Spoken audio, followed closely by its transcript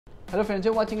Hello friends,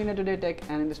 you're watching India Today Tech,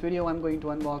 and in this video I'm going to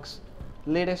unbox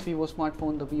latest Vivo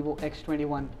smartphone, the Vivo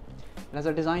X21. It has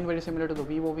a design very similar to the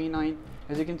Vivo V9.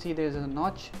 As you can see, there is a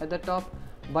notch at the top,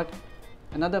 but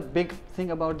another big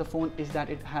thing about the phone is that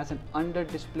it has an under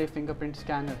display fingerprint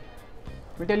scanner.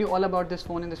 We'll tell you all about this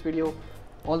phone in this video,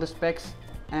 all the specs,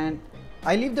 and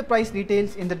I leave the price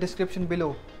details in the description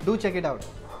below. Do check it out.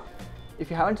 If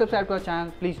you haven't subscribed to our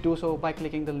channel, please do so by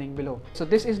clicking the link below. So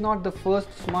this is not the first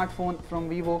smartphone from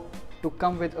Vivo to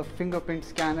come with a fingerprint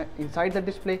scanner inside the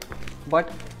display,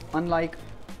 but unlike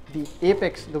the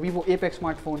Vivo Apex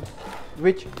smartphone,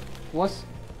 which was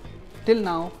till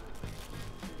now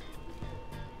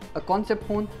a concept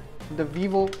phone, the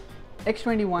Vivo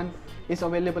X21 is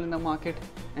available in the market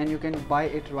and you can buy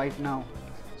it right now.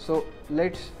 So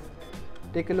let's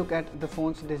take a look at the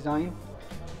phone's design.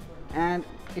 And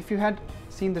if you had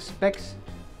seen the specs,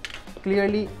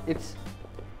 clearly it's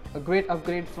a great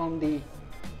upgrade from the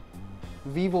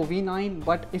Vivo V9,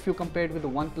 but if you compare it with the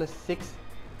OnePlus 6,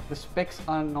 the specs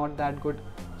are not that good,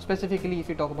 specifically if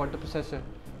you talk about the processor.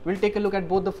 We'll take a look at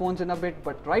both the phones in a bit,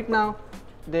 but right now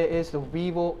there is the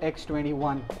Vivo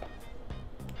X21.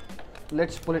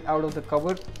 Let's pull it out of the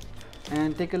cover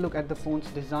and take a look at the phone's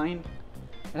design.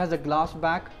 It has a glass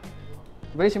back,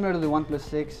 very similar to the OnePlus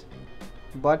 6,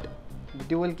 but the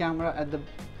dual camera at the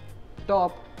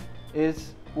top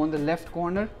is on the left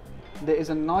corner. There is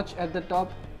a notch at the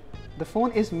top. The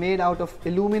phone is made out of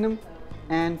aluminum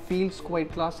and feels quite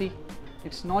classy.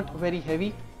 It's not very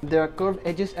heavy. There are curved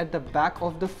edges at the back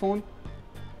of the phone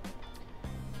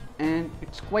and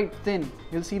it's quite thin.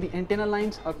 You'll see the antenna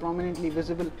lines are prominently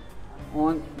visible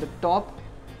on the top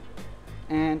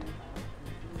and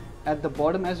at the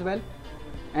bottom as well.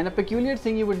 And a peculiar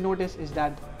thing you would notice is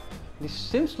that the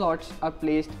SIM slots are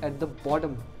placed at the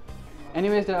bottom.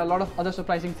 Anyways, there are a lot of other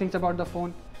surprising things about the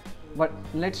phone, but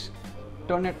let's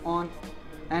turn it on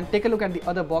and take a look at the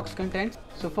other box contents.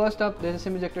 So first up, there's a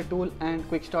SIM ejector tool and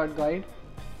quick start guide.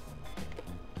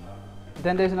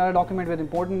 Then there's another document with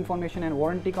important information and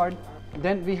warranty card.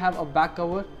 Then we have a back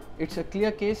cover. It's a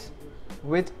clear case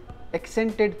with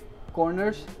accented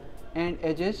corners and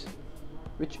edges,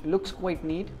 which looks quite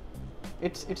neat.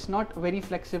 It's not very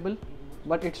flexible,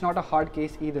 but it's not a hard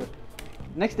case either.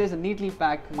 Next, there's a neatly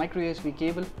packed micro USB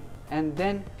cable, and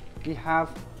then we have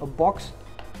a box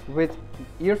with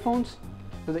earphones.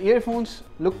 So the earphones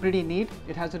look pretty neat.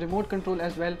 It has a remote control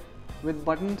as well with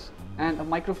buttons and a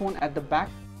microphone at the back.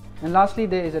 And lastly,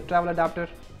 there is a travel adapter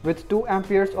with 2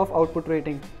 amperes of output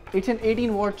rating. It's an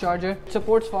 18-watt charger. It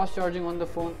supports fast charging on the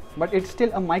phone, but it's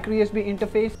still a micro USB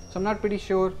interface, so I'm not pretty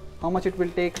sure how much it will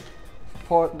take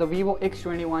for the Vivo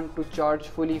X21 to charge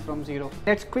fully from zero.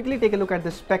 Let's quickly take a look at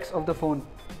the specs of the phone.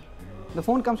 The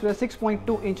phone comes with a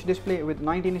 6.2-inch display with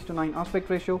 19:9 aspect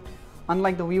ratio.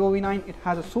 Unlike the Vivo V9, it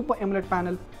has a Super AMOLED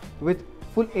panel with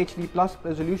Full HD Plus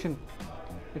resolution.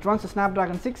 It runs a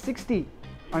Snapdragon 660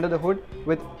 under the hood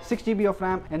with 6 GB of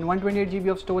RAM and 128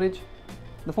 GB of storage.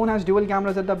 The phone has dual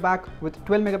cameras at the back with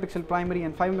 12 megapixel primary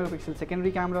and 5 megapixel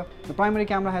secondary camera. The primary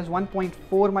camera has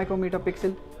 1.4 micrometer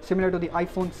pixel, similar to the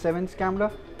iPhone 7's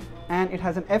camera, and it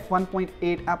has an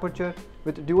f1.8 aperture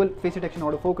with dual face detection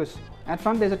autofocus. At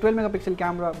front there's a 12 megapixel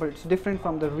camera, but it's different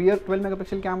from the rear 12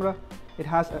 megapixel camera. It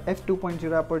has a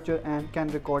f2.0 aperture and can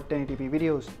record 1080p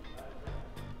videos.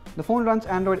 The phone runs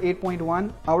Android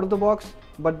 8.1 out of the box,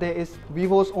 but there is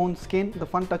Vivo's own skin, the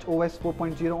FunTouch OS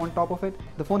 4.0 on top of it.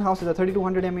 The phone houses a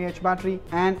 3200 mAh battery,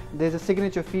 and there's a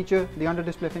signature feature, the under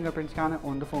display fingerprint scanner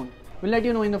on the phone. We'll let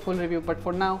you know in the full review, but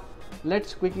for now,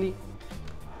 let's quickly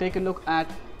take a look at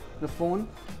the phone.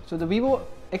 So the Vivo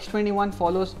X21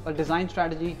 follows a design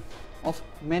strategy of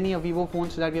many of Vivo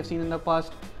phones that we have seen in the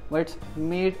past, but it's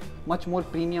made much more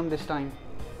premium this time.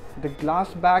 The glass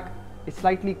back is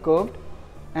slightly curved,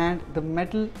 and the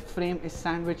metal frame is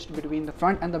sandwiched between the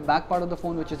front and the back part of the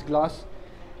phone, which is glass.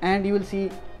 And you will see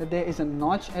that there is a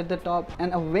notch at the top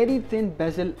and a very thin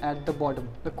bezel at the bottom.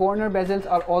 The corner bezels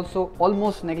are also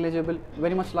almost negligible,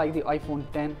 very much like the iPhone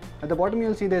 10. At the bottom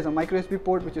you'll see there's a micro USB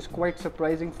port, which is quite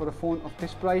surprising for a phone of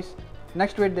this price.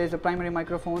 Next to it there's a primary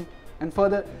microphone, and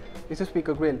further is a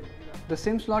speaker grill. The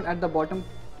SIM slot at the bottom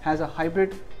has a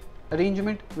hybrid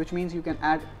arrangement, which means you can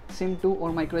add SIM 2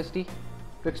 or micro SD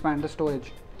to expand the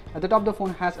storage. At the top, the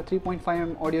phone has a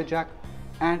 3.5mm audio jack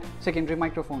and secondary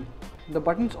microphone. The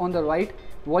buttons on the right,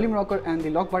 volume rocker and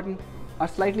the lock button, are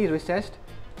slightly recessed.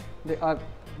 They are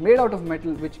made out of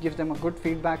metal, which gives them a good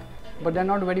feedback, but they're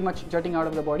not very much jutting out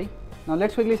of the body. Now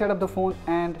let's quickly set up the phone,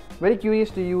 and very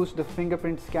curious to use the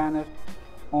fingerprint scanner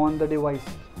on the device.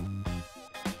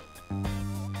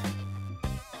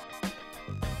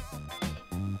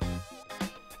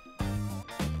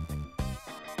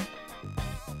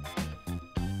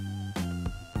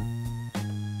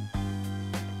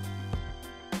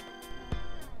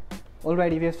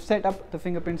 Alrighty, we have set up the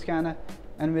fingerprint scanner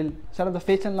and we'll set up the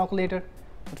face unlock later.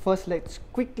 But first, let's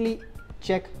quickly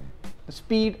check the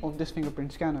speed of this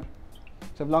fingerprint scanner.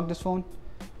 So I've locked this phone,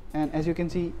 and as you can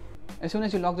see, as soon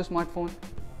as you lock the smartphone,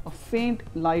 a faint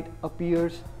light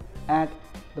appears at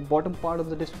the bottom part of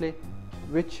the display,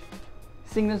 which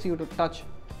signals you to touch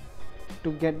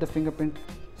to get the fingerprint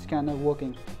scanner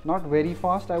working. Not very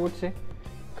fast, I would say,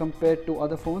 compared to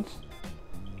other phones.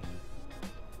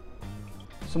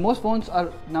 So most phones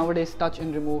are nowadays touch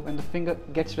and remove and the finger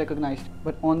gets recognized,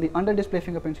 but on the under display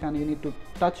fingerprint scanner you need to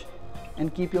touch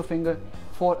and keep your finger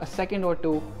for a second or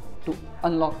two to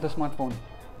unlock the smartphone.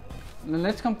 Now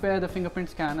let's compare the fingerprint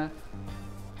scanner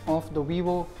of the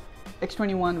Vivo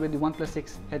X21 with the OnePlus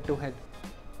 6 head to head.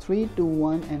 3, 2,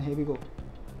 1, and here we go.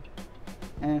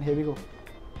 And here we go.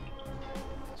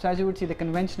 So as you would see, the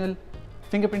conventional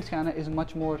fingerprint scanner is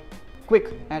much more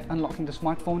quick at unlocking the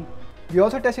smartphone. We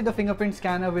also tested the fingerprint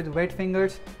scanner with wet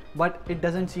fingers, but it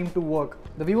doesn't seem to work.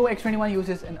 The Vivo X21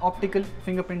 uses an optical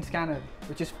fingerprint scanner,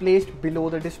 which is placed below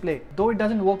the display. Though it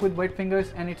doesn't work with wet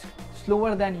fingers and it's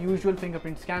slower than usual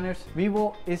fingerprint scanners,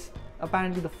 Vivo is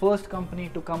apparently the first company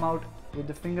to come out with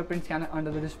the fingerprint scanner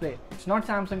under the display. It's not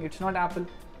Samsung, it's not Apple,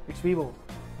 it's Vivo.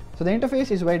 So the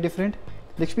interface is very different.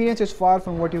 The experience is far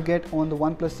from what you get on the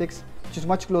OnePlus 6, which is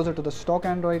much closer to the stock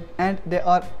Android, and there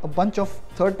are a bunch of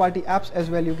third-party apps as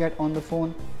well you get on the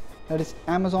phone. That is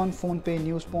Amazon, PhonePe,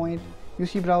 NewsPoint,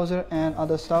 UC Browser and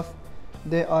other stuff.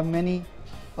 There are many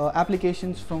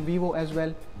applications from Vivo as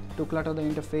well to clutter the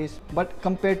interface, but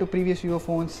compared to previous Vivo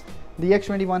phones, the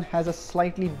X21 has a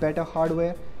slightly better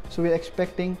hardware, so we're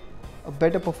expecting a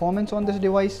better performance on this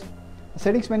device. The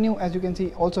settings menu, as you can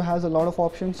see, also has a lot of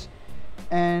options,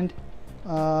 and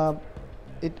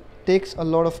it takes a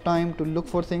lot of time to look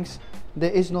for things. There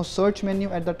is no search menu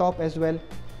at the top as well,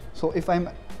 so if I'm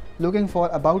looking for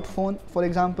about phone, for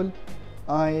example,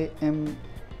 I am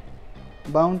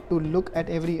bound to look at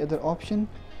every other option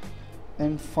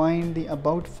and find the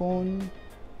about phone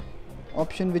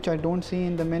option, which I don't see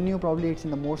in the menu. Probably it's in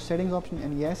the more settings option,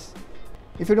 and yes,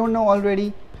 if you don't know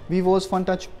already, Vivo's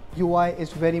FunTouch UI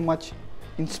is very much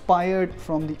inspired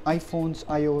from the iPhone's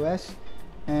iOS,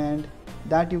 and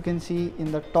that you can see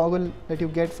in the toggle that you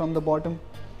get from the bottom,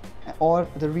 or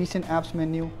the recent apps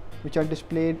menu, which are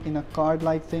displayed in a card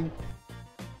like thing.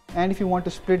 And if you want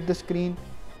to split the screen,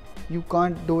 you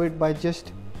can't do it by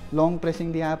just long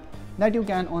pressing the app. That you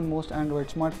can on most Android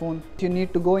smartphone. You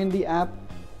need to go in the app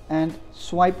and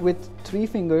swipe with 3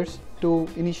 fingers to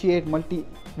initiate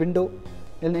multi-window,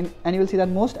 and you will see that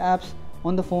most apps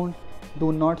on the phone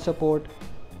do not support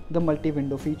the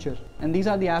multi-window feature, and these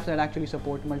are the apps that actually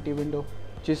support multi-window,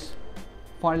 which is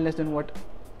far less than what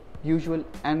usual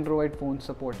Android phones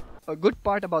support. A good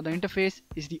part about the interface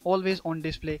is the always on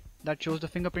display that shows the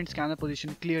fingerprint scanner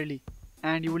position clearly,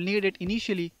 and you will need it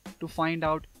initially to find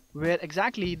out where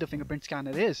exactly the fingerprint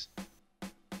scanner is.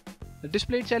 The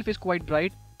display itself is quite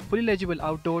bright, fully legible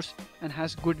outdoors, and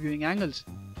has good viewing angles.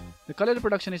 The color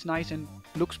reproduction is nice and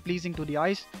looks pleasing to the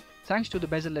eyes. Thanks to the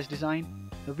bezel-less design,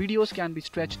 the videos can be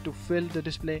stretched to fill the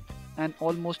display and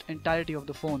almost entirety of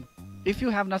the phone. If you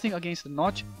have nothing against the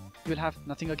notch, you'll have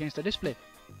nothing against the display.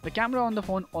 The camera on the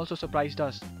phone also surprised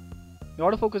us. The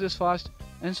autofocus is fast,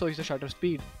 and so is the shutter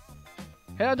speed.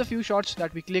 Here are the few shots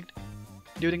that we clicked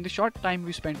during the short time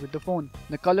we spent with the phone.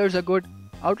 The colors are good,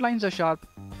 outlines are sharp,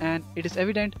 and it is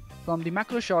evident from the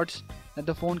macro shots that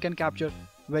the phone can capture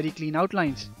very clean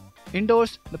outlines.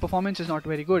 Indoors, the performance is not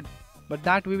very good, but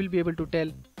that we will be able to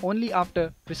tell only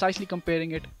after precisely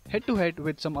comparing it head to head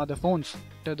with some other phones.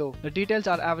 Though the details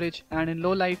are average, and in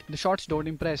low light the shots don't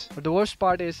impress. But the worst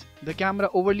part is the camera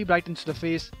overly brightens the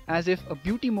face as if a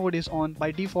beauty mode is on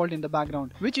by default in the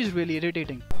background, which is really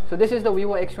irritating. So this is the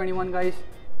Vivo X21 guys.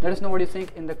 Let us know what you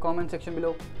think in the comment section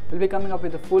below. We'll be coming up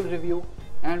with a full review,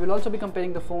 and we'll also be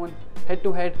comparing the phone head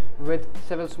to head with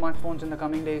several smartphones in the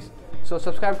coming days. So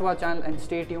subscribe to our channel and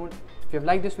stay tuned. If you have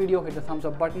liked this video, hit the thumbs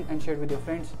up button and share it with your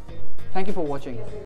friends. Thank you for watching.